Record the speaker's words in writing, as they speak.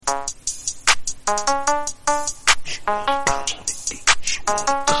She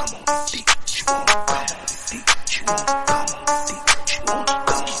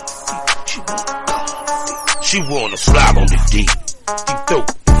wanna slide on the D. Deep throat,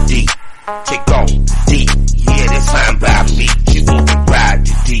 D. Take off, D. Yeah, that's fine by me. She wanna ride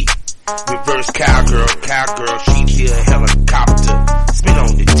the D. Reverse cowgirl, she feel a helicopter. Spin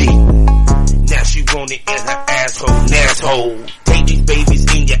on the D. Now she want it in her asshole. Take these babies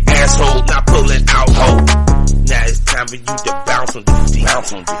in your asshole, not pulling out hole. Now it's time for you to bounce on the D.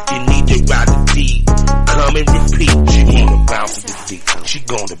 You need to ride the D. Come and repeat. She wanna bounce on the D. She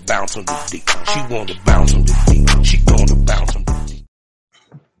gonna bounce on the D. She wanna bounce on the D. She gonna bounce on the D.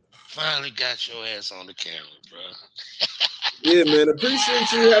 Finally got your ass on the camera, bro. Yeah, man.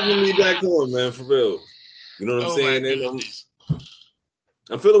 Appreciate you having me back on, man. For real. You know what I'm saying? And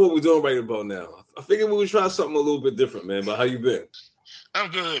I'm feeling what we're doing right about now. I figured we would try something a little bit different, man. But how you been?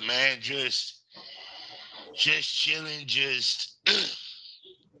 I'm good, man. Just chilling, just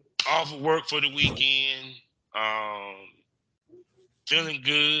off of work for the weekend. Feeling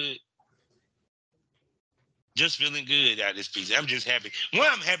good. Just feeling good out of this piece. I'm just happy. One,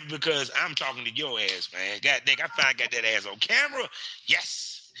 I'm happy because I'm talking to your ass, man. God dang, I finally got that ass on camera.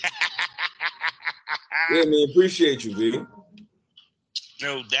 Yes. Yeah, man. Appreciate you, B.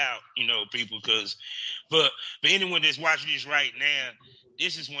 No doubt, people, because for anyone that's watching this right now,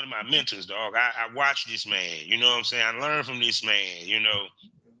 this is one of my mentors, dog. I watch this man. You know what I'm saying? I learn from this man, You know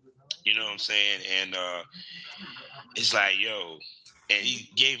what I'm saying? And it's like, yo, and he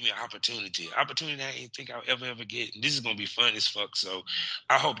gave me an opportunity I didn't think I'll ever get. And this is going to be fun as fuck. So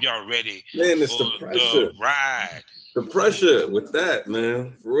I hope y'all ready it's for the pressure. The ride. The pressure with that,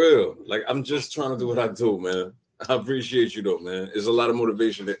 man. For real. Like, I'm just trying to do what I do, man. I appreciate you, though, man. There's a lot of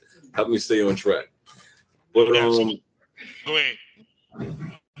motivation that helped me stay on track. But, go ahead.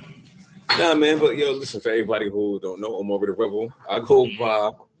 Nah, man, but, yo, listen, for everybody who don't know, I'm Omar the Rebel. I go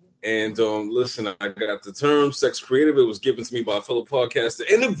by, and, listen, I got the term sex creative. It was given to me by a fellow podcaster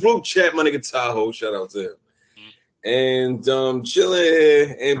in the group chat, my nigga Tahoe. Shout out to him. And chilling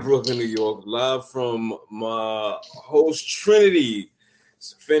here in Brooklyn, New York, live from my host Trinity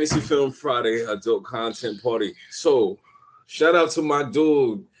Fantasy Film Friday adult content party. So, shout out to my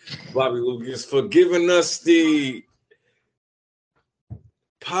dude Bobby Lucas for giving us the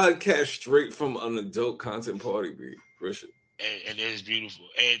podcast straight from an adult content party. B. Appreciate it. And it is beautiful.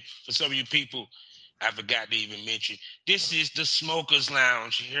 And for some of you people, I forgot to even mention, this is the Smokers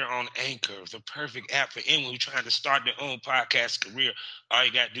Lounge here on Anchor, the perfect app for anyone who's trying to start their own podcast career. All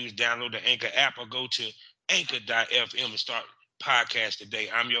you got to do is download the Anchor app or go to anchor.fm and start podcast today.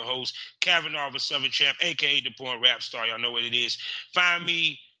 I'm your host, Kavanaugh, the Southern Champ, a.k.a. the Porn Rap Star. Y'all know what it is. Find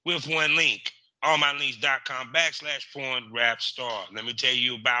me with one link, allmylinks.com/Porn Rap Star. Let me tell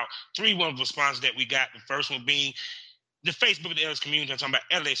you about 3 wonderful sponsors that we got. The first one being the Facebook of the LS community. I'm talking about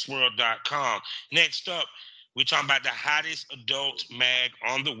LSworld.com. Next up, we're talking about the hottest adult mag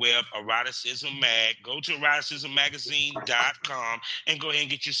on the web, Eroticism Mag. Go to eroticismmagazine.com and go ahead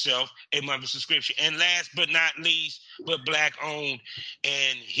and get yourself a monthly subscription. And last but not least, but black owned,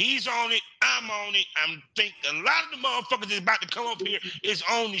 and he's on it, I'm on it. I'm think a lot of the motherfuckers that's about to come up here is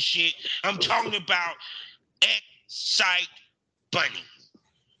on this shit. I'm talking about Excite Bunny.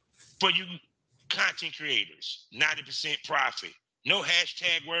 For you content creators, 90% profit, no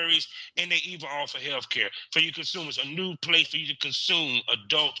hashtag worries, and they even offer healthcare for you consumers. A new place for you to consume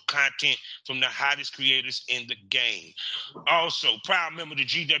adult content from the hottest creators in the game. Also, proud member of the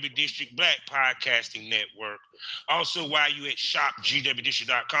GW District Black Podcasting Network. Also, while you at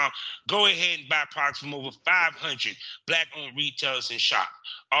shopgwdistrict.com, go ahead and buy products from over 500 black-owned retailers and shop.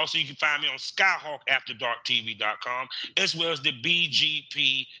 Also, you can find me on SkyhawkAfterDarkTV.com, as well as the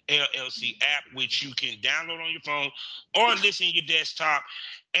BGP LLC app, which you can download on your phone or listen on your desktop.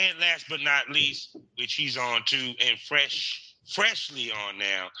 And last but not least, which he's on too, and freshly on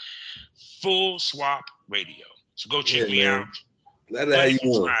now, Full Swap Radio. So go check me out. That's how you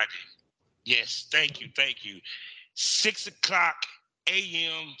doing. Yes, thank you. 6 o'clock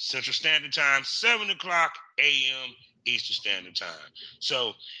a.m. Central Standard Time, 7 o'clock a.m. Eastern Standard Time.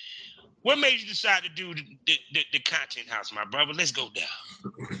 So, what made you decide to do the content house, my brother? Let's go down.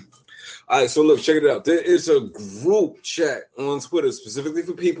 All right, so look, check it out. There is a group chat on Twitter specifically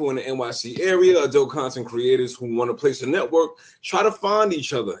for people in the NYC area, adult content creators who want to place a network, try to find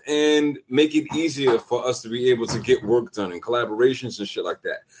each other and make it easier for us to be able to get work done and collaborations and shit like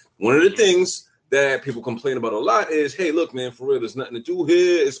that. One of the things that people complain about a lot is, hey, look, man, for real, there's nothing to do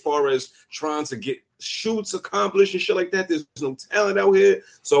here as far as trying to get shoots accomplished and shit like that. There's no talent out here.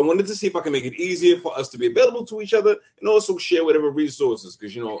 So I wanted to see if I can make it easier for us to be available to each other and also share whatever resources.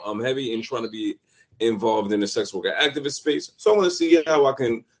 Because, you know, I'm heavy in trying to be involved in the sex worker activist space. So I want to see how I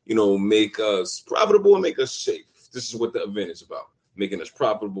can, you know, make us profitable and make us safe. This is what the event is about, making us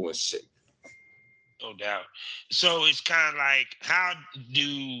profitable and safe. No doubt. So it's kind of like, how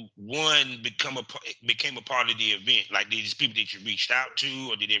do one became a part of the event? Like, these people that you reached out to,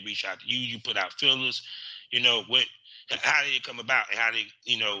 or did they reach out to you? You put out fillers, you know, how did it come about, and how did,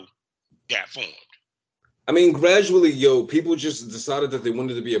 you know, got formed? I mean, gradually, people just decided that they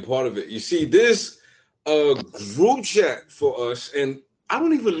wanted to be a part of it. You see, this group chat for us, and I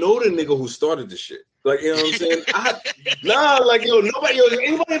don't even know the nigga who started the shit. Like, you know what I'm saying?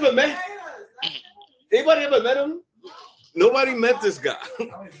 Anybody ever met? Anybody ever met him? Nobody met this guy.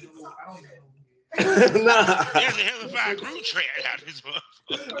 Nah. There's a hell of a group chat out of this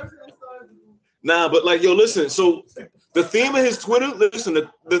motherfucker. Nah, but like, listen. So the theme of his Twitter,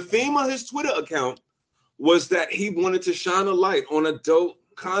 the theme of his Twitter account was that he wanted to shine a light on adult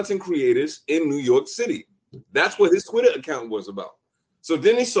content creators in New York City. That's what his Twitter account was about. So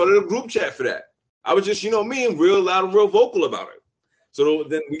then he started a group chat for that. I was just, being real loud and real vocal about it. So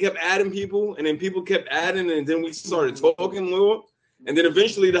then we kept adding people, and then people kept adding, and then we started talking more. And then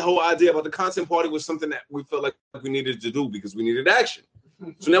eventually the whole idea about the content party was something that we felt like we needed to do because we needed action.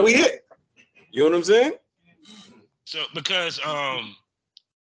 So now we hit. You know what I'm saying? So because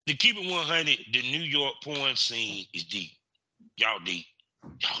to keep it 100, the New York porn scene is deep. Y'all deep.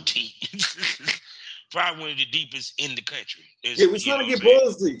 Probably one of the deepest in the country. We're trying to get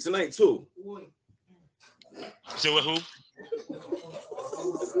balls deep tonight too. So with who?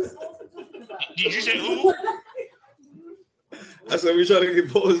 Did you say who? I said we're trying to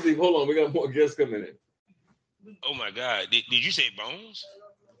get balls deep. Hold on, we got more guests coming in. Oh my God! Did you say bones?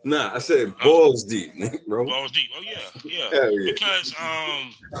 Nah, I said balls deep, bro. Balls deep. Oh yeah. Hell yeah. Because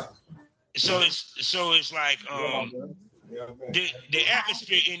so it's like the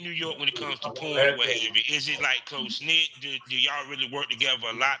atmosphere in New York when it comes to porn and what have you, is it like close knit? Do y'all really work together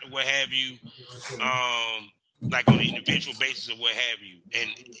a lot and what have you? Like on an individual basis or what have you,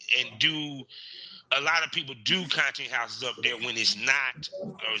 and do a lot of people do content houses up there when it's not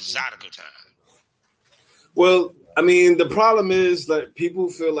Exotica time? Well, I mean, the problem is that people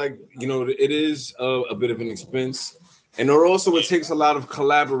feel like, it is a bit of an expense. And also it takes a lot of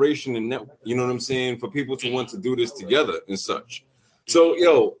collaboration and network, you know what I'm saying, for people to want to do this together and such. So,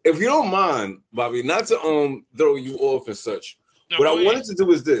 if you don't mind, Bobby, not to throw you off and such, what I wanted to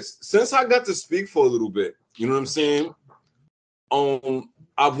do is this. Since I got to speak for a little bit, you know what I'm saying?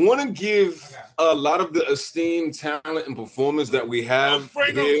 I want to give a lot of the esteemed talent and performers that we have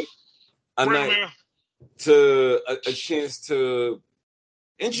here a night to a chance to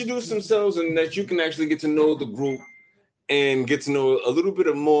introduce themselves, and that you can actually get to know the group and get to know a little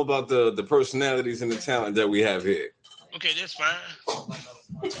bit more about the personalities and the talent that we have here. Okay, that's fine.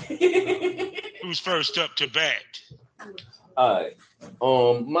 Who's first up to bat? All right.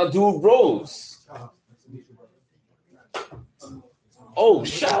 My dude Rose. Oh,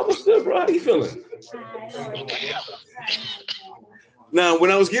 Sha, what's good, bro? How you feeling? Now, when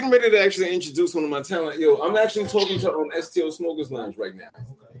I was getting ready to actually introduce one of my talent, I'm actually talking to STO Smokers Lounge right now.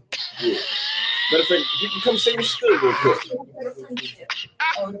 Yeah. Matter of fact, you can come say your shit real quick.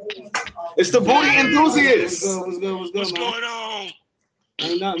 It's the Booty Enthusiast. What's going on?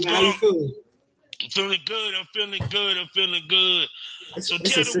 Ain't nothing. How you feeling? I'm feeling good. So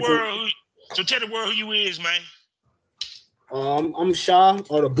tell the world who you is, man. I'm Sha,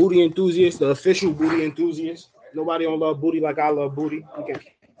 or the Booty Enthusiast, the official Booty Enthusiast. Nobody don't love booty like I love booty. We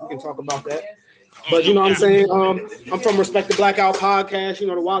can talk about that. But you know what I'm saying? I'm from Respect the Blackout podcast,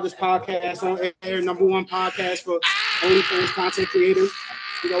 the wildest podcast on air, #1 podcast for OnlyFans content creators.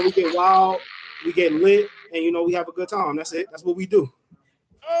 We get wild, we get lit, and we have a good time. That's it. That's what we do.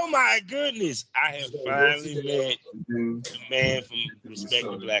 Oh my goodness. I have finally met the man from Respect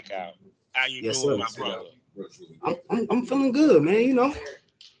the Blackout. How you doing, my brother? I'm feeling good, man.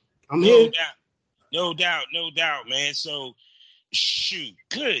 I'm here. No doubt, man. So, shoot,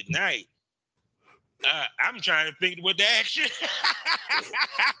 good night. I'm trying to think what the action.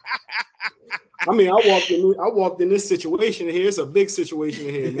 I mean, I walked in this situation here. It's a big situation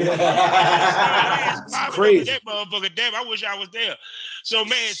here, man. It's crazy. That motherfucker, damn, I wish I was there. So,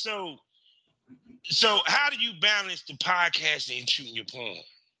 man, so how do you balance the podcasting and shooting your porn?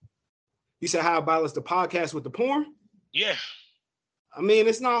 You said how I balance the podcast with the porn? Yeah. I mean,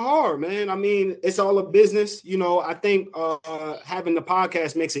 it's not hard, man. I mean, it's all a business. I think having the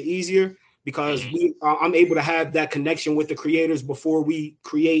podcast makes it easier because I'm able to have that connection with the creators before we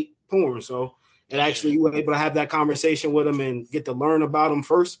create porn. So and actually you were able to have that conversation with them and get to learn about them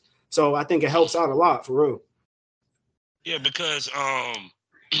first. So I think it helps out a lot for real. Yeah, because I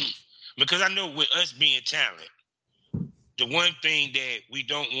know with us being talent, the one thing that we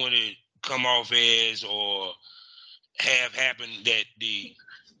don't want to come off as or have happen that the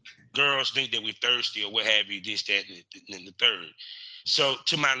girls think that we're thirsty or what have you, this, that, and the third. So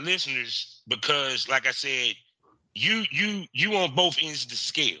to my listeners, because like I said, you on both ends of the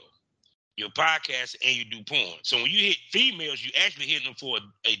scale. Your podcast and you do porn. So when you hit females, you actually hit them for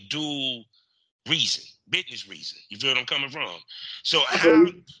a dual reason, business reason. You feel what I'm coming from? So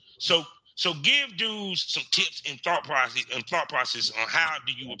so give dudes some tips and thought process on how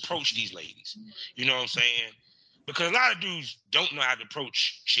do you approach these ladies. You know what I'm saying? Because a lot of dudes don't know how to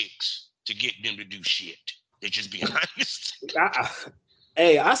approach chicks to get them to do shit. They're just being honest.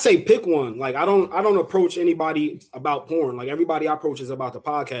 I say pick one. Like I don't approach anybody about porn. Like everybody I approach is about the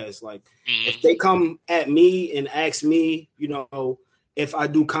podcast. Like if they come at me and ask me, you know, if I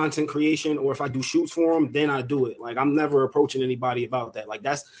do content creation or if I do shoots for them, then I do it. Like I'm never approaching anybody about that. Like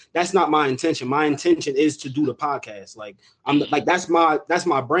that's not my intention. My intention is to do the podcast. Like I'm like that's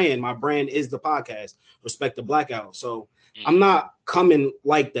my brand. My brand is the podcast. Respect the Blackout. So I'm not coming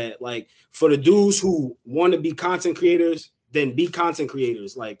like that. Like for the dudes who want to be content creators, then be content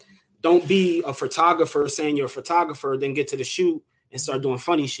creators. Like don't be a photographer saying you're a photographer, then get to the shoot and start doing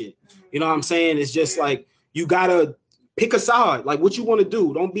funny shit. You know what I'm saying? It's just like you gotta pick a side, like what you want to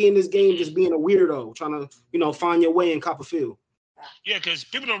do. Don't be in this game just being a weirdo, trying to, you know, find your way in Copperfield. Yeah, because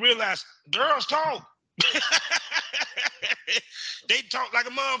people don't realize girls talk. They talk like a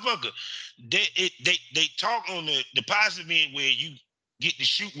motherfucker. They talk on the positive end where you get to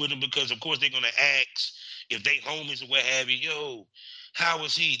shoot with them because, of course, they're going to ask if they homies or what have you. Yo, how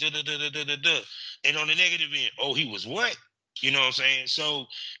was he? And on the negative end, oh, he was what? You know what I'm saying? So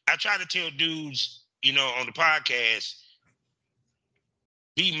I try to tell dudes, you know, on the podcast,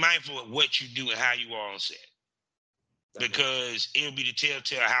 be mindful of what you do and how you are on set. Because it'll be the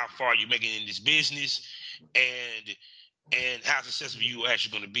telltale how far you're making in this business and how successful you are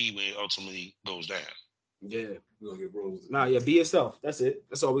actually going to be when it ultimately goes down. Yeah, we're going to get roses. Nah, yeah, be yourself. That's it.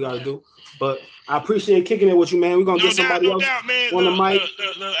 That's all we got to do. But I appreciate kicking it with you, man. We're going to get somebody else man. on the mic.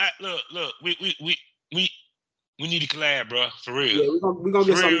 Look. We need to collab, bro. For real. Yeah, we're gonna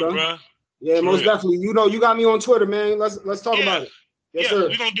get something done. Bro. Yeah, for most real. Definitely. You know, you got me on Twitter, man. Let's talk about it. Yes, sir.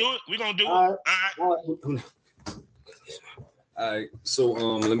 We're gonna do it. All right. All right. So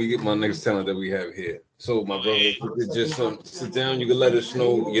let me get my next talent that we have here. So my brother, if you could just sit down, you can let us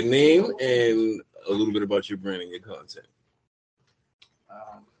know your name and a little bit about your brand and your content.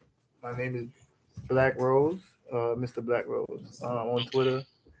 My name is Black Rose, Mr. Black Rose. On Twitter,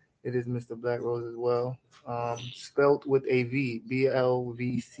 it is Mr. Black Rose as well. Spelt with a V,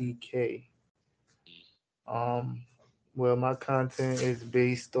 BLVCK. Well, my content is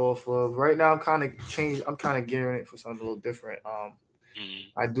based off of right now. I'm kind of gearing it for something a little different.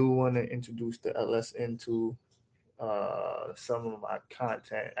 I do want to introduce the LS into some of my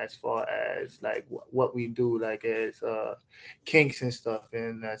content as far as like what we do, like as kinks and stuff,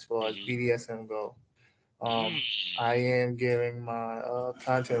 and as far as BDSM go. I am gearing my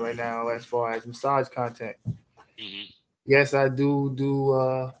content right now as far as massage content. Yes, I do.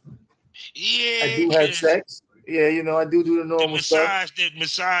 I do have sex. Yeah, you know, I do the normal stuff. The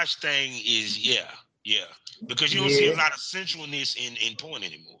massage thing is yeah. Because you don't see a lot of sensualness in porn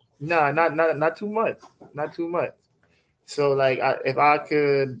anymore. Nah, not too much. Not too much. So like if I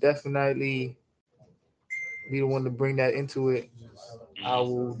could definitely be the one to bring that into it, I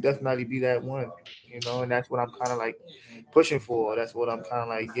will definitely be that one, you know, and that's what I'm kind of like pushing for. That's what I'm kind of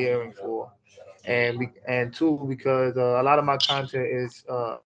like gearing for. And two, because a lot of my content is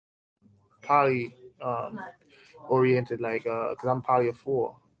poly oriented, like because I'm poly of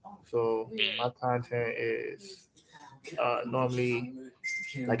 4, so my content is normally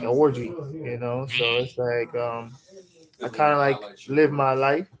like an orgy, you know. So it's like I kind of like live my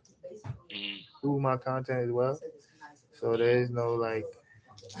life through my content as well. So there is no like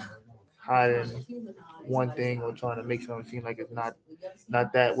hiding one thing or trying to make something seem like it's not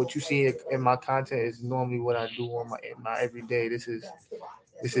that. What you see in my content is normally what I do on my everyday. This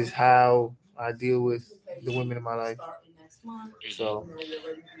is how I deal with the women in my life. So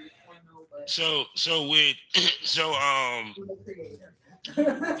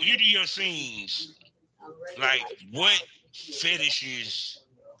when you do your scenes, like what fetishes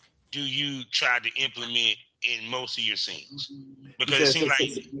do you try to implement in most of your scenes? Because it seems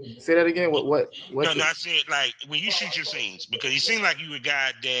like say that again. What? No, I said like when you shoot your scenes, because it seems like you a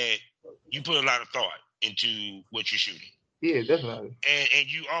guy that you put a lot of thought into what you're shooting. Yeah, definitely.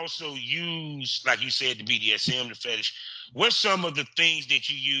 And you also use, like you said, the BDSM, the fetish. What's some of the things that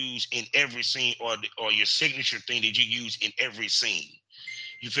you use in every scene, or your signature thing that you use in every scene?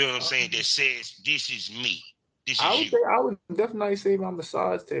 You feel what I'm saying? That says, "This is me. This is you." I would definitely say my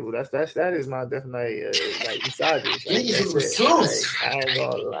massage table. That is my definitely like massages. Like, that's it. Like, I ain't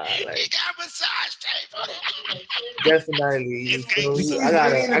gonna lie. He Like, got a massage table. definitely. You It's feel me?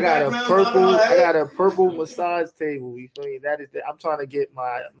 gangsta. I got a purple massage table. You feel me? I'm trying to get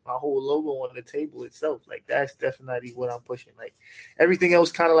my whole logo on the table itself. Like, that's definitely what I'm pushing. Like, everything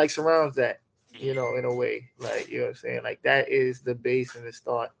else kind of like surrounds that, you know, in a way. Like, you know what I'm saying? Like, that is the base and the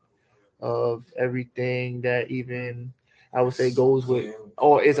start of everything that even I would say goes with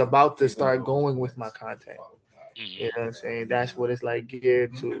or is about to start going with my content. You know what I'm saying? That's what it's like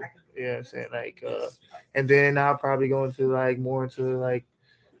geared to. You know what I'm saying? Like and then I'll probably go into like more into like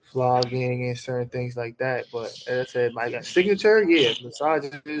vlogging and certain things like that. But as I said, my signature, yeah,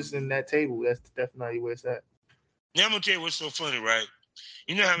 massages and that table, that's definitely where it's at. Now I'm gonna tell you what's so funny, right?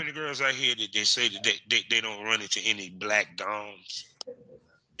 You know how many girls out here that they say that they don't run into any black doms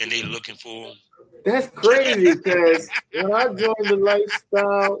and they looking for them? That's crazy because when I joined the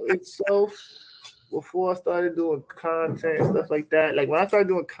lifestyle itself, before I started doing content and stuff like that, like when I started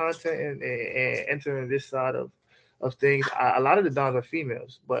doing content and entering this side of things, a lot of the doms are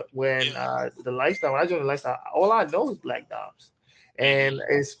females. But when when I joined the lifestyle, all I know is black doms. And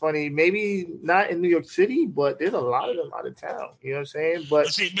it's funny, maybe not in New York City, but there's a lot of them out of town. You know what I'm saying? But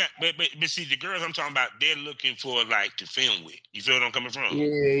see, the girls I'm talking about, they're looking for like to film with. You feel what I'm coming from?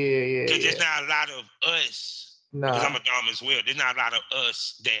 Yeah. Because there's not a lot of us. Because I'm a dom as well. There's not a lot of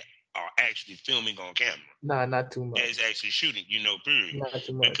us that are actually filming on camera. Nah, not too much. That is actually shooting, period. Not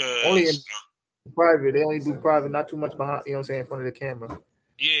too much. Because only in private. They only do private, not too much behind, you know what I'm saying, in front of the camera.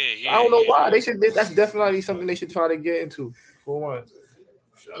 Yeah. I don't know why. That's definitely something they should try to get into, for one.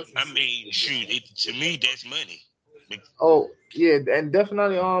 I mean, shoot, to me, that's money. Oh, yeah, and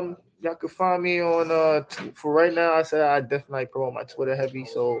definitely, y'all can find me on, for right now, I said I definitely promote my Twitter heavy.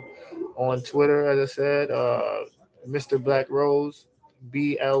 So on Twitter, as I said, Mr. Black Rose,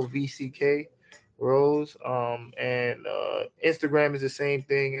 BLVCK Rose, and Instagram is the same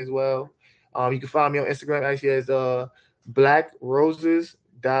thing as well. You can find me on Instagram actually as Black Roses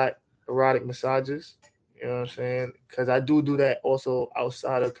erotic massages. You know what I'm saying? Because I do that also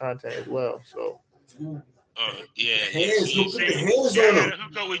outside of content as well. So. Yeah. I gotta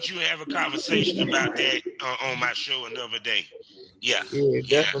hook up with you and have a conversation about that on my show another day. Yeah. Yeah,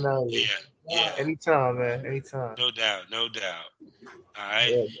 definitely. Yeah. Anytime, man. Anytime. No doubt. All right.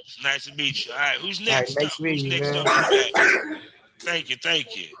 Yeah. It's nice to meet you. All right. Who's next? All right, Who's next man. up? Thank you.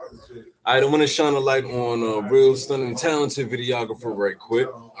 All right, I want to shine a light on a real stunning, talented videographer right quick.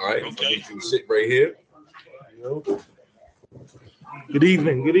 All right. Okay. Sit right here. Good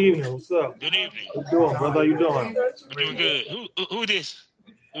evening. What's up? Good evening. How you doing, brother? How you doing? I'm doing good. Who this?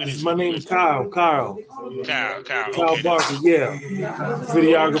 My name is Kyle. Kyle Okay. Barker, yeah.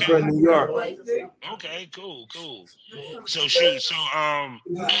 Videographer in New York. Okay, cool. So shoot, how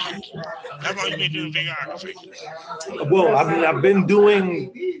long you been doing videography? Well, I've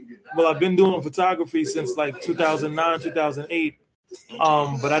been doing photography since like 2009, 2008.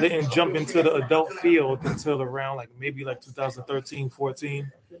 But I didn't jump into the adult field until around like maybe like 2013,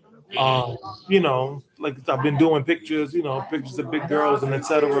 14. Like I've been doing pictures, pictures of big girls and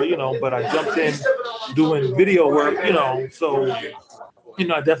etc. But I jumped in doing video work, so I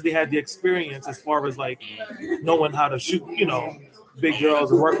definitely had the experience as far as like knowing how to shoot, big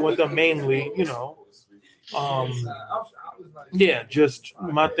girls and working with them mainly, just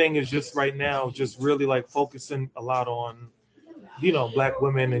my thing is just right now, just really like focusing a lot on, black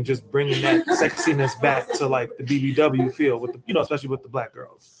women and just bringing that sexiness back to like the BBW feel with the, especially with the black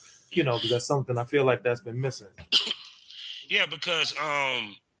girls, because that's something I feel like that's been missing. Yeah, because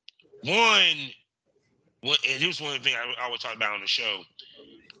and this was one thing I always talk about on the show.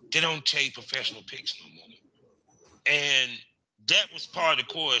 They don't take professional pics no more, and that was part of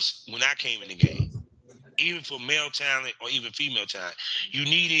the course when I came in the game. Even for male talent or even female talent, you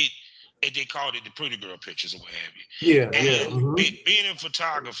needed. They called it the pretty girl pictures or what have you. Yeah, and being a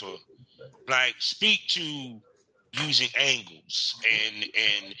photographer, like speak to using angles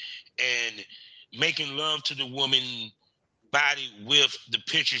and making love to the woman body with the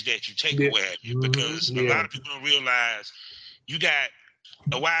pictures that you take or what have you. Because a lot of people don't realize you got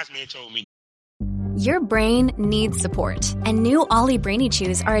a wise man told me. Your brain needs support, and new Ollie Brainy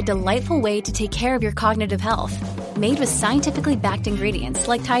Chews are a delightful way to take care of your cognitive health. Made with scientifically backed ingredients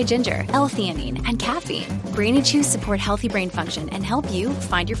like Thai ginger, L-theanine, and caffeine, Brainy Chews support healthy brain function and help you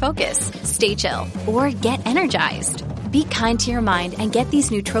find your focus, stay chill, or get energized. Be kind to your mind and get these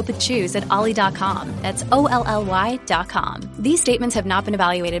nootropic chews at olly.com. That's OLLY.com. These statements have not been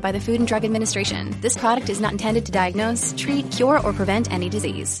evaluated by the Food and Drug Administration. This product is not intended to diagnose, treat, cure, or prevent any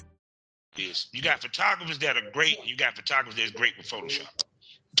disease. You got photographers that are great. You got photographers that's great with Photoshop.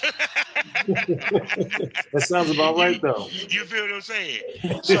 That sounds about right, though. You feel what I'm saying?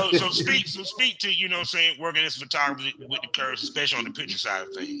 So speak to, you know what I'm saying, working as a photographer with the curves, especially on the picture side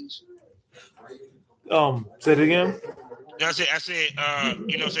of things. Say it again. I said,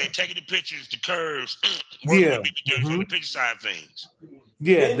 you know what I'm saying, taking the pictures, the curves, working with BBWs on the picture side of things.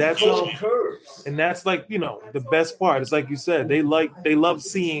 Yeah, that's and that's like, you know, the best part. It's like you said, they love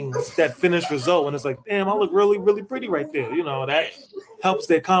seeing that finished result, and it's like, damn, I look really, really pretty right there. You know, that helps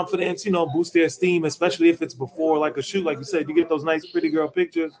their confidence, you know, boost their esteem, especially if it's before like a shoot. Like you said, you get those nice pretty girl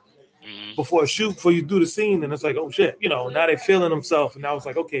pictures before a shoot, before you do the scene, and it's like, oh shit, you know, now they're feeling themselves, and now it's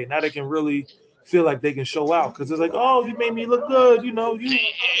like, okay, now they can really feel like they can show out, because it's like, oh, you made me look good, you know, you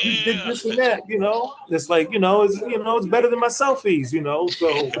did this and that, you know. It's like, it's better than my selfies, you know.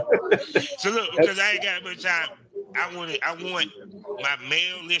 So so look, because I ain't got much time, I want my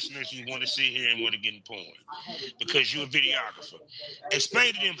male listeners who want to sit here and want to get in porn, because you're a videographer.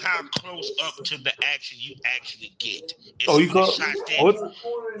 Explain to them how close up to the action you actually get. Some of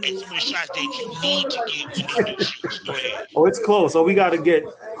the shots that you need to get when you do shoots. Go ahead. Oh, it's close. So we got to get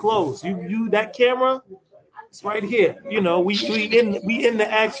close. You that camera, it's right here. You know, we in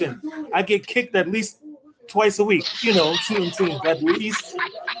the action. I get kicked at least twice a week. You know, shooting scenes. At least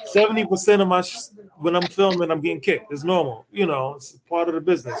 70% of my when I'm filming, I'm getting kicked. It's normal. You know, it's part of the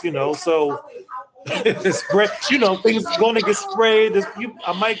business. You know, so spray. You know, things going to get sprayed.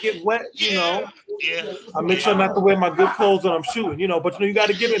 I might get wet. You know. Yeah. I make sure not to wear my good clothes when I'm shooting. You know, but you got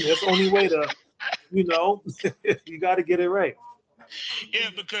to get in there. It's the only way to, you know, you got to get it right. Yeah,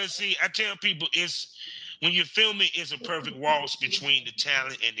 because see, I tell people when you're filming, it's a perfect waltz between the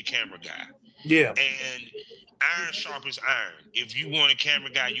talent and the camera guy. Yeah. And iron sharpens iron. If you want a camera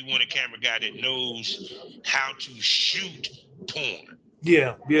guy, you want a camera guy that knows how to shoot porn.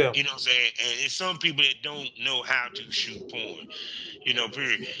 Yeah. You know what I'm saying? And it's some people that don't know how to shoot porn. You know,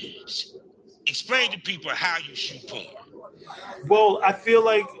 period. Explain to people how you shoot porn. Well, I feel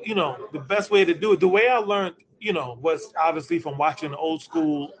like, you know, the best way to do it, the way I learned, you know, was obviously from watching old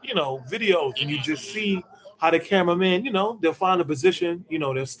school, you know, videos, and you just see how the cameraman, you know, they'll find a position, you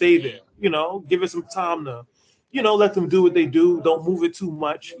know, they'll stay there, you know, give it some time to, you know, let them do what they do. Don't move it too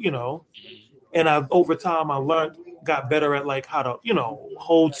much, you know. And over time, I got better at like how to, you know,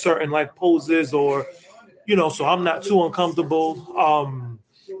 hold certain like poses, or, you know, so I'm not too uncomfortable.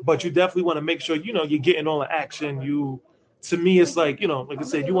 But you definitely want to make sure, you know, you're getting all the action. To me, it's like, you know, like I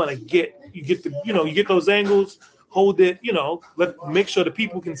said, you get those angles, hold it, you know, make sure the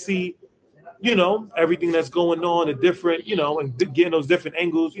people can see, you know, everything that's going on, the different, you know, and getting those different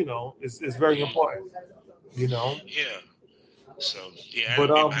angles, you know, is very important, you know. Yeah. So yeah,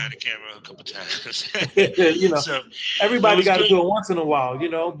 But I've been behind the camera a couple times. you know, so, everybody got to do it once in a while, you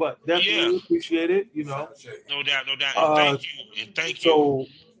know. But definitely appreciate it, you know. No doubt. And thank you. So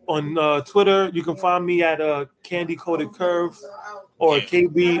on Twitter, you can find me at Candy Coated Curve or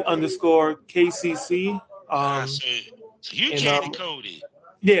KB_KCC. So you candy coded.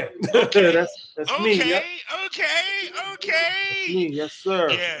 Yeah, okay. that's me. Yep. Okay. Me, yes, sir.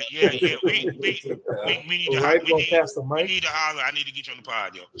 Yeah. We need to holler. I need to get you on the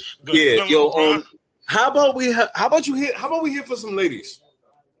pod, yo. How about we hear for some ladies?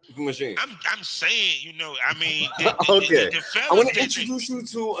 Machine. I'm saying, you know, I mean, okay. I want to introduce you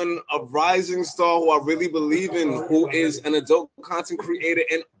to a rising star who I really believe in, who is an adult content creator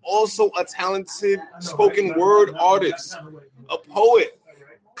and also a talented spoken word artist, a poet.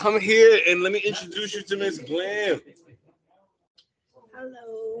 Come here and let me introduce you to Miss Glam.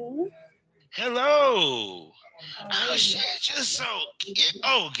 Hello. Oh shit! Just so.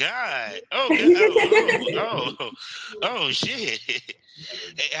 Oh god. Oh shit.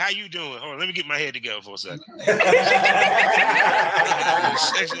 Hey, how you doing? Hold on, let me get my head together for a second.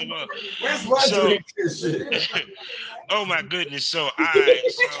 Oh my goodness. So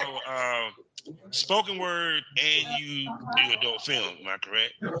spoken word, and you do adult film. Am I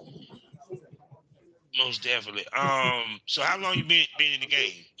correct? Most definitely. So how long you been in the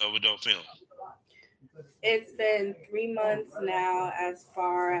game of adult film? It's been 3 months now as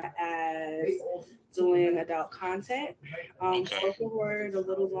far as doing adult content. Spoken word a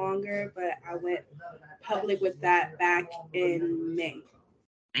little longer, but I went public with that back in May.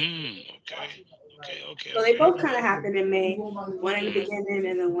 Okay. So they both kind of happened in May, one in the beginning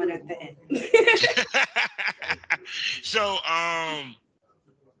and then one at the end. So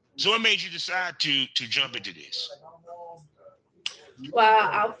what made you decide to jump into this? Well,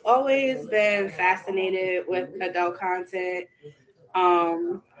 I've always been fascinated with adult content.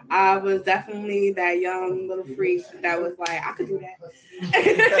 I was definitely that young little freak that was like, I could do that.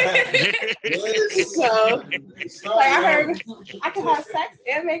 So, like, I heard I could have sex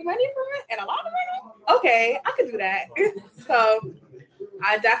and make money from it, and a lot of money. Okay, I could do that. So,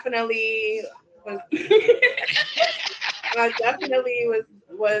 I definitely was. I definitely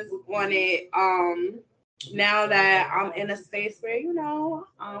was on it. Now that I'm in a space where, you know,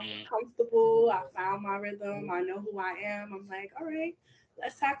 I'm comfortable, I found my rhythm, I know who I am, I'm like, all right,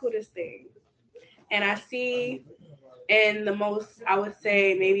 let's tackle this thing. And I see in the most, I would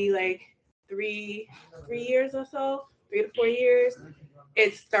say maybe like 3 years or so, 3 to 4 years,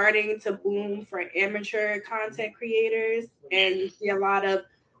 it's starting to boom for amateur content creators. And you see a lot of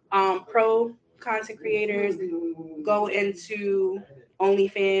pro content creators go into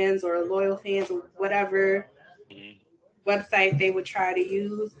OnlyFans or Loyal Fans or whatever website they would try to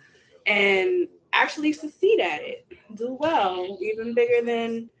use and actually succeed at it, do well, even bigger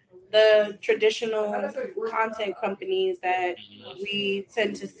than the traditional content companies that we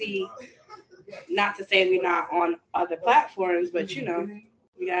tend to see. Not to say we're not on other platforms, but you know,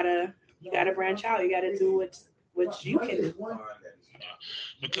 you gotta branch out. You gotta do what you can do.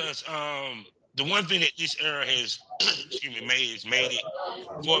 Because the one thing that this era has made it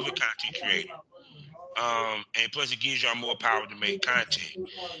for the content creator. And plus it gives y'all more power to make content.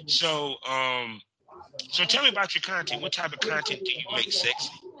 So so tell me about your content. What type of content do you make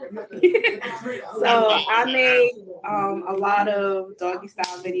sexy? So I make a lot of doggy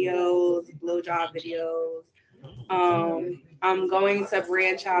style videos, blowjob videos. I'm going to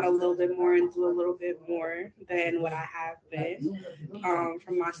branch out a little bit more and do a little bit more than what I have been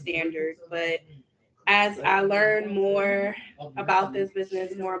from my standards. But as I learn more about this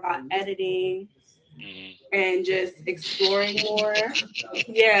business, more about editing, and just exploring more.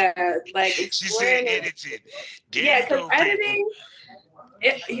 Yeah, like exploring. She said editing. Yeah, because editing,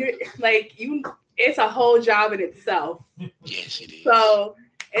 it's a whole job in itself. Yes, it is. So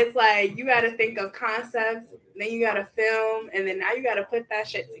it's like you got to think of concepts, then you got to film, and then now you got to put that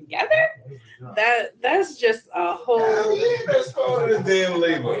shit together. That's just a whole. That's part of the damn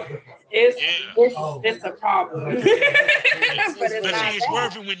labor. It's a problem. But it's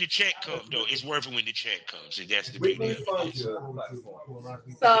worth it when the check comes, though. It's worth it when the check comes. And that's the beauty of it.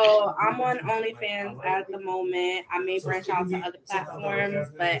 So I'm on OnlyFans at the moment. I may branch out to other platforms,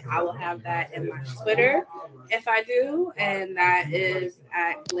 but I will have that in my Twitter if I do, and that is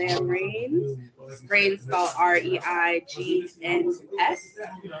at Glam Reigns. Reigns spelled REIGNS.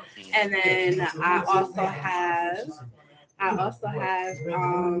 And then I also have my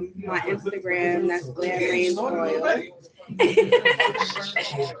Instagram, that's Glam Reigns Royal. And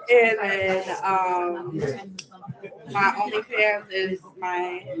then my OnlyFans is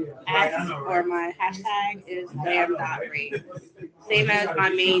my my hashtag is glam.reigns. Same as my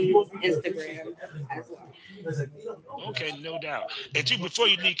main Instagram as well. Okay, no doubt. And too, before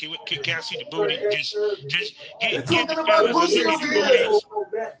you leave, can I see the booty? Just get the fellas a look at the booties.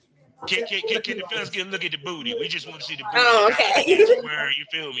 Can the fellas get a look at the booty? We just want to see the booty. Oh, okay. You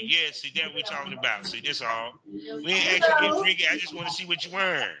feel me? Yeah, see, that we're talking about. See, that's all. We ain't actually getting freaky. I just want to see what you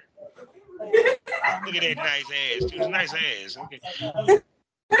wearing. Look at that nice ass, dude. It's a nice ass. Okay.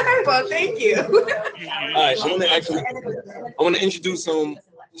 Well, thank you. All right, I want to introduce him.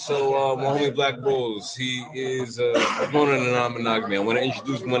 So, my homie Black Rose, he is a proponent of non-monogamy. I want to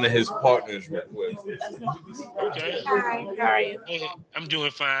introduce one of his partners real quick. Okay. Hi, how are you? Hey, I'm doing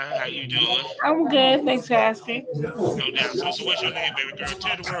fine. How you doing? I'm good. Thanks for asking. No doubt. So what's your name, baby girl?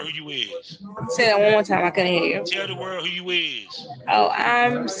 Tell the world who you is. Say that one more time. I couldn't hear you. Tell the world who you is. Oh,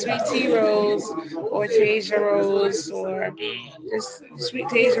 I'm Sweet Tea Rose or Tasia Rose or just Sweet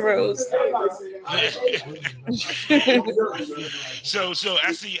Tasia Rose. So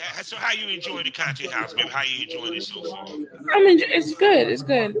I see. So how you enjoying the content house, baby? How you enjoying it so far? It's good. It's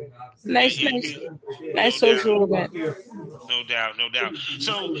good. Nice social event. No doubt.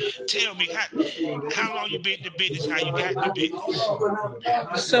 So tell me, how long you been in the business? How you got in the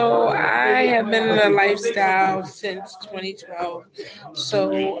business? So I have been in a lifestyle since 2012.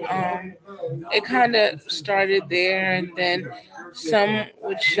 So it kind of started there, and then some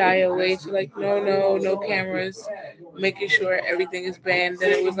would shy away to like, no cameras, making sure everything is banned.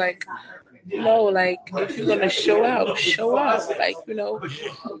 Then it was like, no, like if you're gonna show out, like,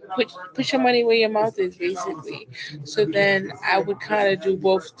 put your money where your mouth is, basically. So then I would kind of do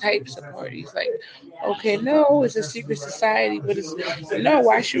both types of parties. Like, okay, no, it's a secret society, but it's no,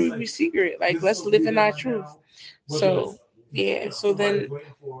 why should we be secret? Like, let's live in our truth. So yeah, so then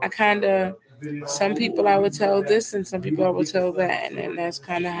I kind of some people I would tell this, and some people I would tell that, and that's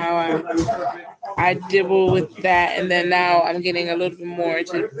kind of how I dibble with that. And then now I'm getting a little bit more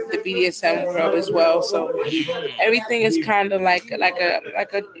into the BDSM world as well. So everything is kind of like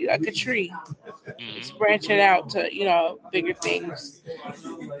a tree. It's branching out to bigger things.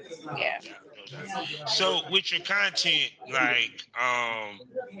 Yeah. So with your content, like,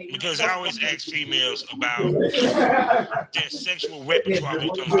 because I always ask females about their sexual repertoire when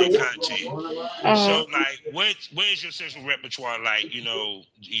it comes to their content. So like, where's your sexual repertoire? Like, you do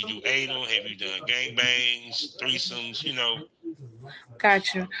anal? Have you done gangbangs, threesomes?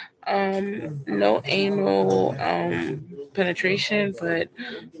 Gotcha. No anal penetration, but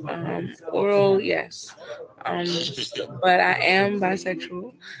oral, yes. But I am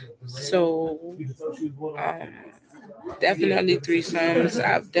bisexual, so definitely threesomes.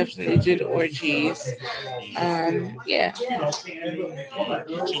 I've definitely did orgies. Yeah.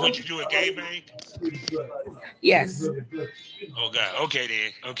 So would you do a gangbang? Yes. Oh God. Okay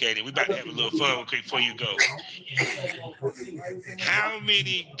then. We about to have a little fun quick before you go. How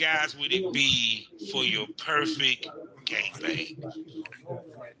many guys would it be for your perfect gangbang?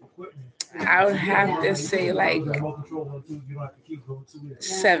 I would have to say like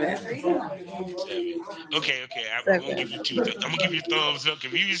 7. Okay. I'm gonna give you 2. I'm gonna give you thumbs up.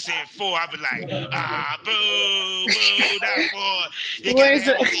 If you said 4, I'd be like, boo, not 4. You gotta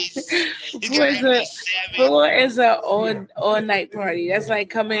have at least 7. 4 is an all night party. That's like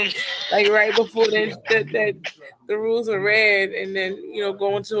coming like right before the rules are read, and then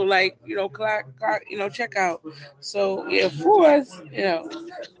going to like clock check out. So yeah, 4 is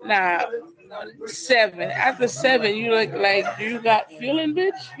nah. 7. After 7, you look like you got feeling,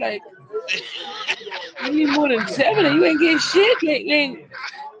 bitch. Like you need more than 7, and you ain't getting shit. You ain't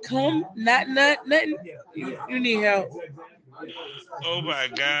come, nothing. You need help. Oh my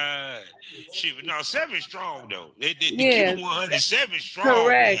God. Shit, but no, 7 strong though. They keep Yeah. it 107 strong.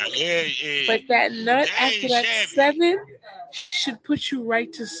 Correct. Yeah. But that nut after that shabby. 7 should put you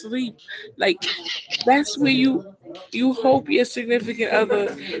right to sleep. Like that's where you hope your significant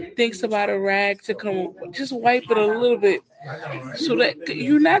other thinks about a rag to come. Just wipe it a little bit so that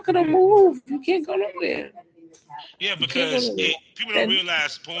you're not gonna move. You can't go nowhere. Yeah, because people don't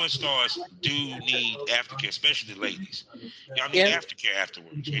realize porn stars do need aftercare, especially the ladies. Y'all need aftercare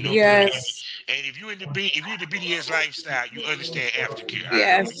afterwards. Yes. And if you're in the BDS lifestyle, you understand aftercare.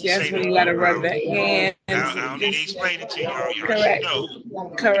 Yes. When you gotta rub that hand. I don't need to explain it to y'all. Y'all Correct. should know.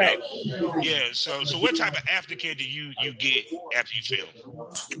 Correct. Yeah. So what type of aftercare do you get after you film?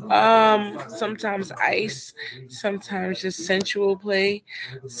 Sometimes ice, sometimes just sensual play,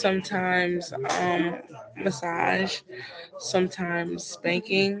 sometimes massage, sometimes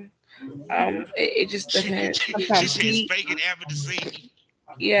spanking. It just depends. Sometimes she said spanking after the scene.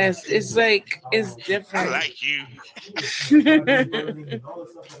 Yes, it's different. I like you.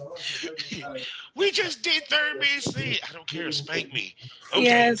 We just did third man scene. I don't care. Spank me.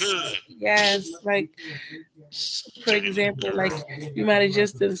 Okay, good. Yes, like for example, like you might have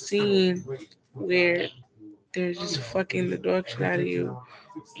just did a scene where they're just fucking the dog shit out of you,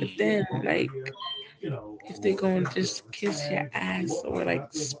 but then like if they go and just kiss your ass or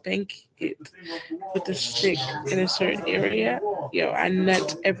like spank it with a stick in a certain area, I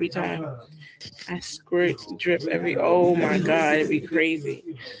nut every time. I squirt, drip oh my God, it'd be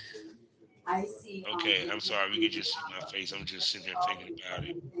crazy. Okay, I'm sorry. We could just see my face. I'm just sitting here thinking about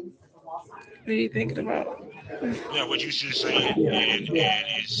it. What are you thinking about? Yeah, what you should say, and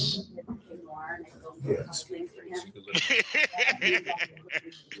it's.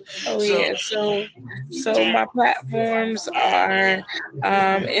 So my platforms are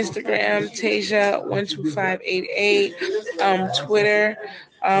Instagram Tasia12588, Twitter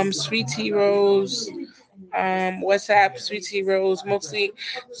Sweet Tea Rose, WhatsApp Sweet Tea Rose, mostly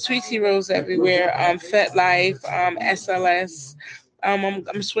Sweet Tea Rose everywhere. FetLife, SLS.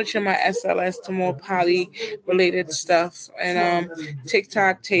 I'm switching my SLS to more poly related stuff, and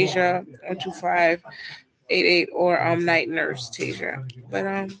TikTok Tasia12588 or Night Nurse Tasia.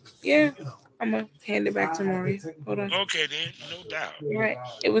 But yeah, I'm gonna hand it back to Maury. Hold on. Okay then, no doubt. All right.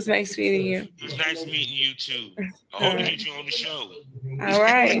 It was nice meeting you. It was nice meeting you too. I hope to get you on the show. All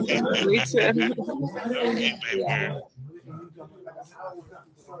right. Me too. Okay,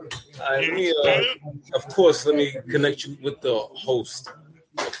 baby. Of course, let me connect you with the host,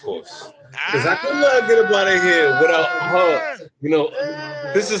 of course. Because I could not get up out of here without her.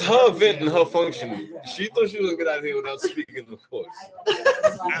 This is her event and her function. She thought she was going to get out of here without speaking, of course.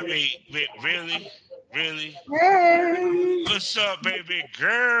 I mean, really? Hey. What's up, baby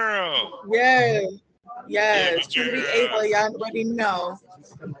girl? Yeah. Yes, Trinity Ava, y'all already know.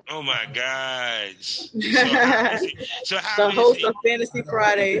 Oh my gosh. So how The is host it? of Fantasy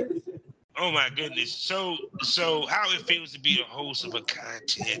Friday. Oh my goodness. So how it feels to be the host of a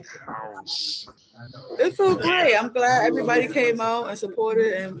content house. It feels great. I'm glad everybody came out and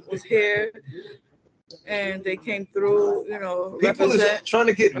supported and was here. And they came through, People is trying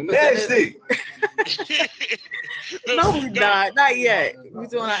to get nasty. No, we're not yet. We're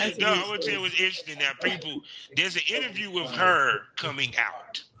doing our interview. No, I want to tell you what's interesting now. There's an interview with her coming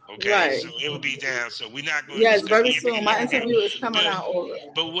out. Okay, right. So it will be down. So we're not going. Yes, very soon. My interview is coming out over.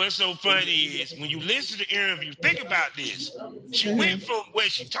 But what's so funny is when you listen to the interview, think about this. She went from where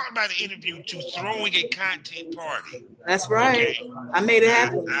she talked about the interview to throwing a content party. That's right. Okay? I made it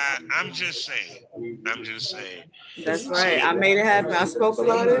happen. I'm just saying. That's right. I made it happen. I spoke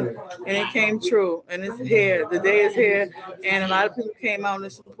about it, and it came true. And it's here. The day is here, and a lot of people came out and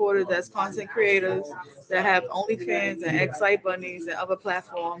supported. That's content creators that have OnlyFans and Excite Bunnies and other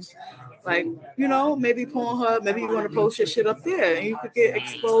platforms. Like, maybe Pornhub, maybe you want to post your shit up there, and you could get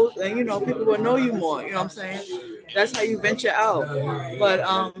exposed, and people will know you more. You know what I'm saying? That's how you venture out. But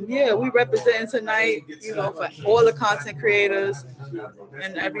yeah, we representing tonight, for all the content creators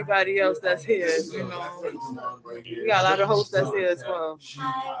and everybody else that's here. We got a lot of hosts that's here as well.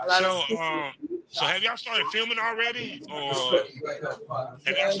 So have y'all started filming already, or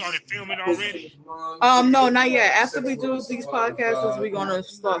have y'all started filming already? No, not yet. After we do these podcasts, we're gonna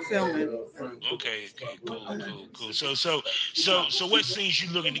start filming. Okay, cool. So what scenes you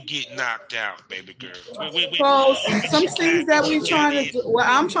looking to get knocked out, baby girl? Well, some scenes that we trying to do. What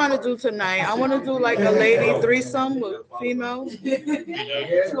I'm trying to do tonight, I want to do like a lady threesome with females,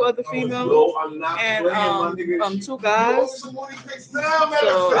 2 other females, and 2 guys. So I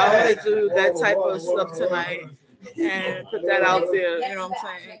want to do that type of stuff tonight and put that out there, you know what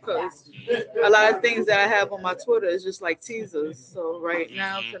I'm saying? Because a lot of things that I have on my Twitter is just like teasers. So right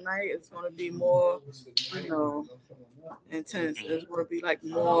now, tonight, it's going to be more, intense. It's going to be like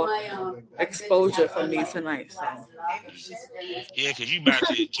more exposure for me tonight. So. Yeah, because you about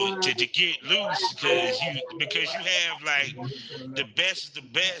to get loose because you have like the best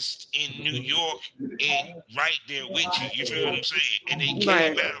in New York and right there with you. You feel what I'm saying? And they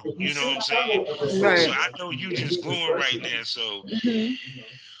came out. You know what I'm saying? Right. So I know you just glowing right now. So.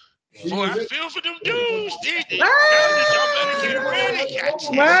 Boy, I feel for them dudes. Y'all better get ready.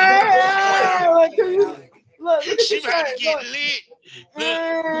 Look, she about to get lit.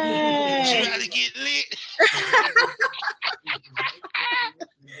 Look, she about to get lit.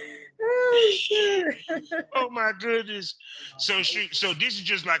 Oh, shit. Oh my goodness. So this is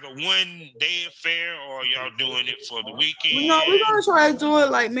just like a one-day affair, or y'all doing it for the weekend? No, we're gonna try to do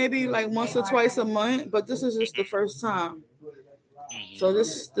it like maybe like once or twice a month, but this is just the first time. So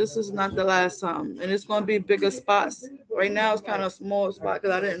this is not the last time, and it's going to be bigger spots. Right now it's kind of small spot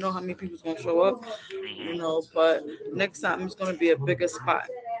because I didn't know how many people's going to show up, but next time it's going to be a bigger spot.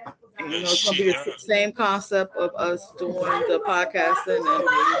 And, it's going to be the same concept of us doing the podcasting and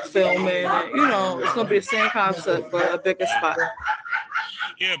filming, and it's going to be the same concept but a bigger spot.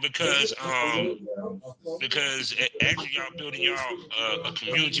 Yeah, because actually y'all building y'all a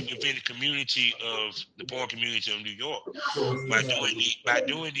community within the community of the porn community of New York by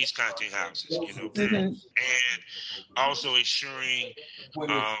doing these content houses, and also ensuring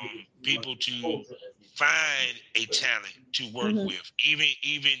people to find a talent to work with, even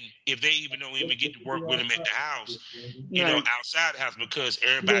if they don't even get to work with them at the house, outside the house, because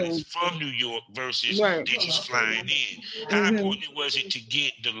everybody's from New York versus they're just flying in. How important was it to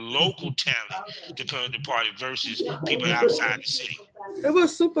get the local talent to come to the party versus people outside the city? It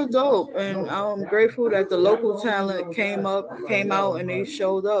was super dope, and I'm grateful that the local talent came out, and they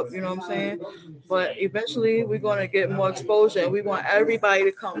showed up. You know what I'm saying? But eventually, we're going to get more exposure, and we want everybody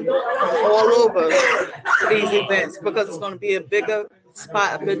to come from all over these events because it's going to be a bigger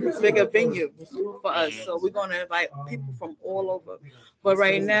spot, a bigger venue for us. So we're going to invite people from all over. But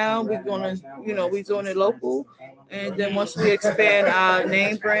right now, we're going to, we're doing it local. And then once we expand our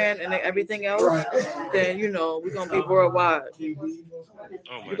name brand and everything else, then, we're going to be worldwide. You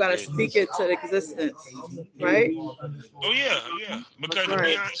got to speak it to existence, right? Oh, yeah. Because to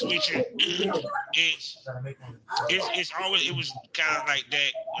be honest with you, it's always, it was kind of like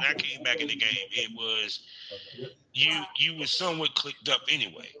that when I came back in the game. It was, you was somewhat clicked up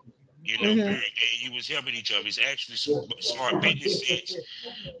anyway. And you was helping each other. It's actually smart business sense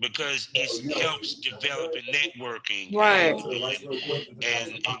because it helps developing networking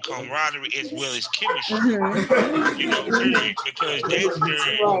and camaraderie as well as chemistry. Because that's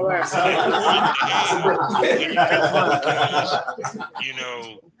very important to have when you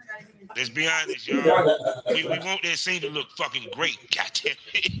because Let's be honest, y'all. We want that scene to look fucking great. Goddamn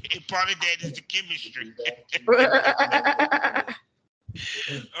it. And part of that is the chemistry.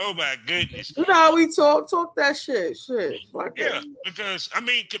 Oh my goodness. You know how we talk that shit. Fuck Yeah, it. because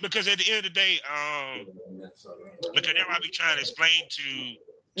at the end of the day, because now I be trying to explain to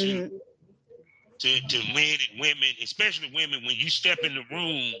men and women, especially women, when you step in the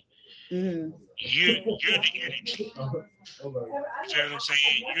room, you're the energy. You know what I'm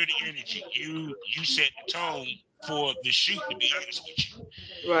saying? You're the energy. You set the tone for the shoot, to be honest with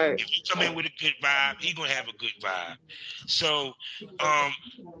you. Right. If you come in with a good vibe, he's gonna have a good vibe. So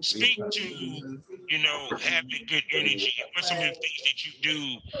speak to, having good energy. What are some of the things that you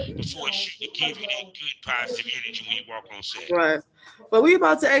do before a shoot to give you that good positive energy when you walk on set? Right. But we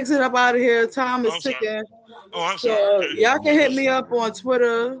about to exit up out of here. Time is ticking. I'm so sorry. Y'all can hit me up on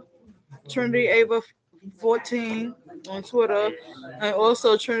Twitter, Trinity Ava 14 on Twitter, and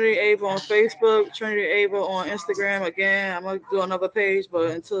also Trinity Ava on Facebook, Trinity Ava on Instagram. Again, I'm gonna do another page,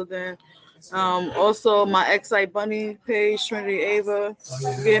 but until then, also my Excite Bunny page, Trinity Ava.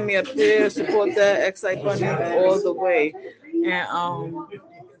 Give me up there, support that Excite Bunny all the way, and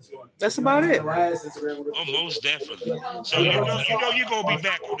that's about it. Oh, most definitely. So you're gonna be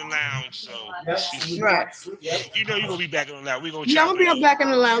back on the lounge. So right. You're gonna be back on the lounge. We're gonna I'm gonna be back in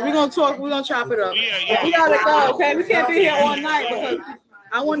the lounge. We're gonna talk. We're gonna chop it up. Yeah. We gotta go. Okay, we can't be here all night because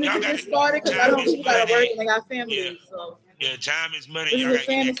I wanted to get started because I know people gotta work and they got families. So. Yeah, time is money. This is a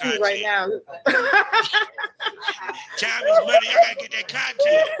fantasy right now. Time is money. Y'all gotta get that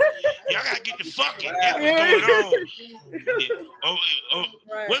content. Y'all gotta get the fucking. That's what's going on. Yeah.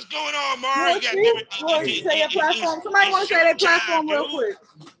 Right. What's going on, Mara? You gotta say your platform. Somebody want to say their platform real quick.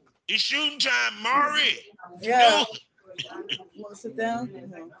 It's shooting time, Mari. Yeah. You want to sit down?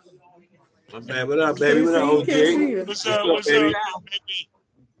 My bad. What up, baby? What up, OJ? What's up, baby?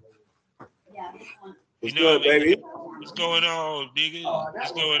 What's good, baby? What's going on, nigga?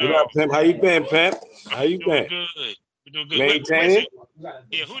 What's going on? What up, Pimp? How you been, Pimp? How you been? Good. We're doing good. Maintaining?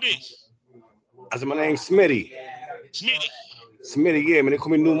 Yeah, who this? I said my name's Smitty. Smitty, yeah, man. They call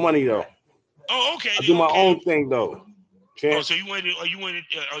me New Money though. Oh, okay. I do my own thing though. Oh, so you wanted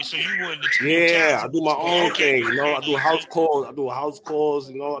to yeah, I do my own thing, I do house calls, I do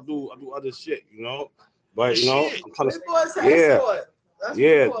other shit, But I'm trying to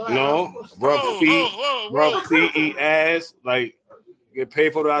rub feet, eat ass, like get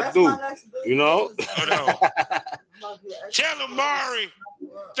paid for what I do, Tell Amari,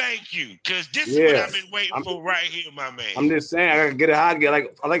 thank you, because this is what I've been waiting for right here, my man. I'm just saying, I gotta get it high.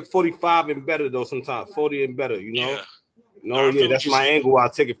 I like 45 and better though. Sometimes 40 and better, Yeah. That's my angle. I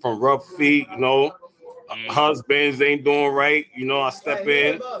take it from rough feet, husbands ain't doing right, I step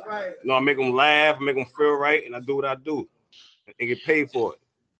in, I make them laugh, make them feel right, and I do what I do and get paid for it.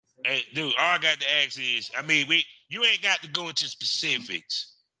 Hey, dude, all I got to ask is, you ain't got to go into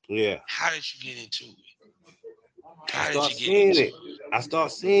specifics. Yeah. How did you get into it? I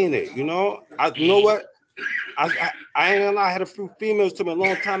start seeing it, you know what? I ain't gonna lie, I had a few females tell me a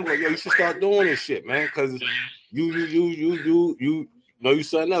long time ago, yo, you should start doing this shit, man, because you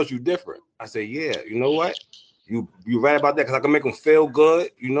something else, you different. I say, yeah, you know what? You right about that, because I can make them feel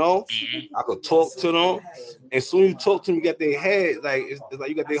good, I could talk to them, and soon you talk to them, you get their head, it's like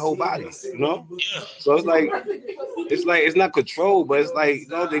you got their whole body, So it's not control, but it's like,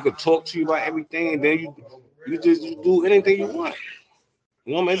 they could talk to you about everything, and then you do anything you want.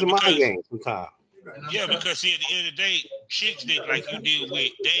 It's a mind game sometimes. Yeah, because see, at the end of the day, chicks that like you deal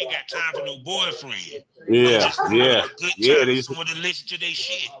with, they ain't got time for no boyfriend. Yeah. They just want to listen to their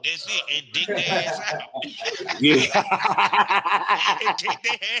shit. That's it, and dig their ass out. And dig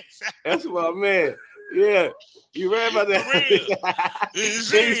their ass out. That's my man. Yeah, you right about that. For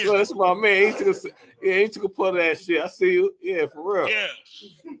real. That's my man. He took a part of that shit. I see you. Yeah, for real. Yeah,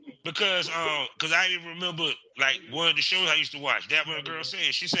 because I even remember like one of the shows I used to watch. That one girl said,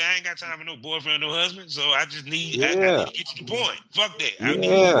 she said, I ain't got time for no boyfriend, no husband, so I just need, I need to get to the point. Fuck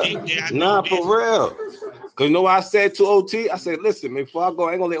that. Nah, for real. Cause what I said to OT? I said, listen, man, before I go,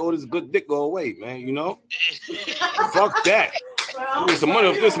 I ain't gonna let all this good dick go away, man. Fuck that. I need some money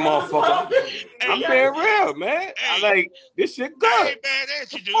off this motherfucker. I'm being real, man. I like this shit good. I ain't mad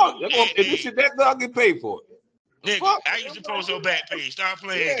at you, dude. If this shit that good, I'll get paid for it. Nigga, I used to post on Backpage. Stop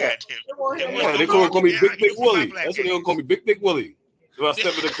playing, goddamn. Yeah, they gonna call me Big Dick Willie. That's what they gonna call me, Big Dick Willie. So I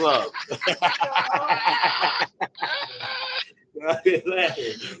step in the club.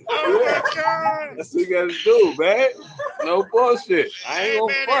 Oh my God. That's what you gotta do, man. No bullshit. I ain't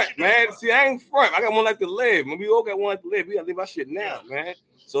gonna front, man. See, I ain't front. I got one life to live. When we all got one life to live, we gotta live our shit now, man.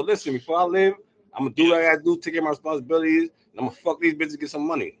 So listen, before I live, I'm gonna do what I gotta do, take care of my responsibilities, and I'm gonna fuck these bitches, get some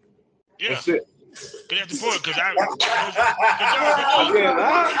money. Yeah. That's it. But that's the point, because on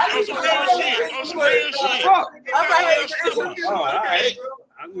some real shit. All right.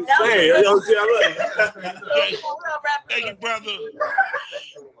 Hey, yo, see, I love you. Thank you, brother.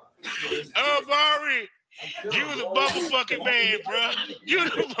 Oh, Mari, you the motherfucking man, bro. You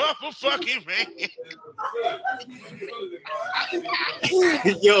the motherfucking man.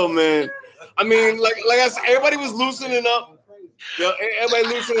 Yo, man. I mean, like I said, everybody was loosening up. Yo,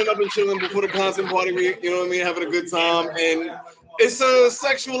 everybody loosening up and chilling before the Ponson party. You know what I mean? Having a good time. And it's a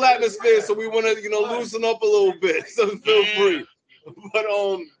sexual atmosphere, so we want to, loosen up a little bit. So feel free. But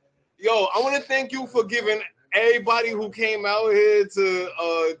yo, I want to thank you for giving everybody who came out here to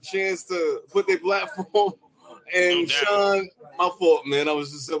a chance to put their platform. And Sean, my fault, man. I was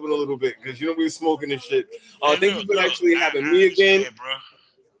just sipping a little bit because we were smoking this shit. Thank you for actually having me again. Bro.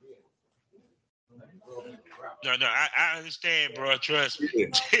 No, I understand, bro. Trust me.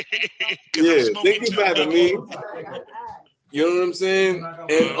 Yeah, thank you for having me. You know what I'm saying?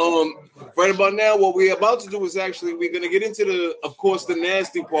 And right about now, what we're about to do is actually we're gonna get into the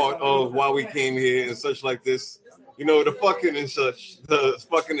nasty part of why we came here and such like this. The fucking and such, the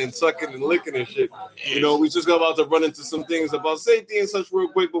fucking and sucking and licking and shit. We just got about to run into some things about safety and such real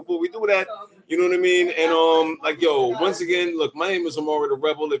quick before we do that. You know what I mean? And once again, look, my name is Amari the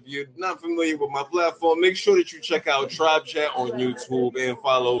Rebel. If you're not familiar with my platform, make sure that you check out Tribe Chat on YouTube and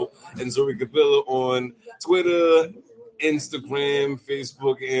follow Nzuri Kabila on Twitter, Instagram,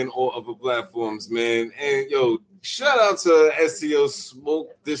 Facebook, and all other platforms, man. And shout out to STL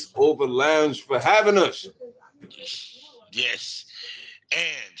Smoke This Over Lounge for having us. Yes.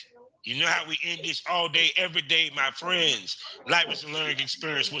 And you know how we end this all day, every day, my friends. Life is a learning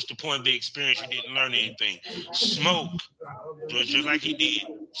experience. What's the point of the experience? You didn't learn anything. Smoke, just like he did.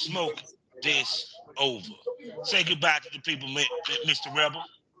 Smoke this over. Say goodbye to the people, Mr. Rebel.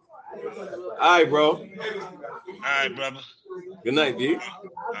 All right, bro. All right, brother. Good night, D. All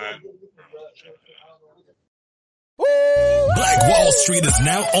right. Black Wall Street is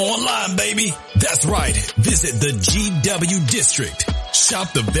now online, baby. That's right. Visit the GW District.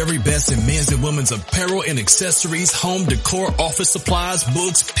 Shop the very best in men's and women's apparel and accessories, home decor, office supplies,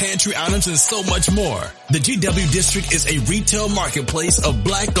 books, pantry items, and so much more. The GW District is a retail marketplace of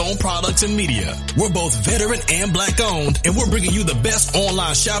Black-owned products and media. We're both veteran and Black-owned, and we're bringing you the best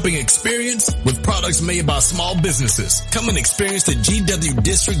online shopping experience with products made by small businesses. Come and experience the GW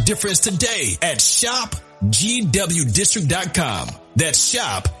District difference today at shopgwdistrict.com. That's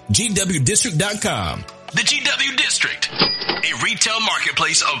shopgwdistrict.com. The GW District, a retail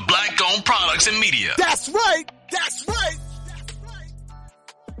marketplace of Black-owned products and media. That's right. That's right.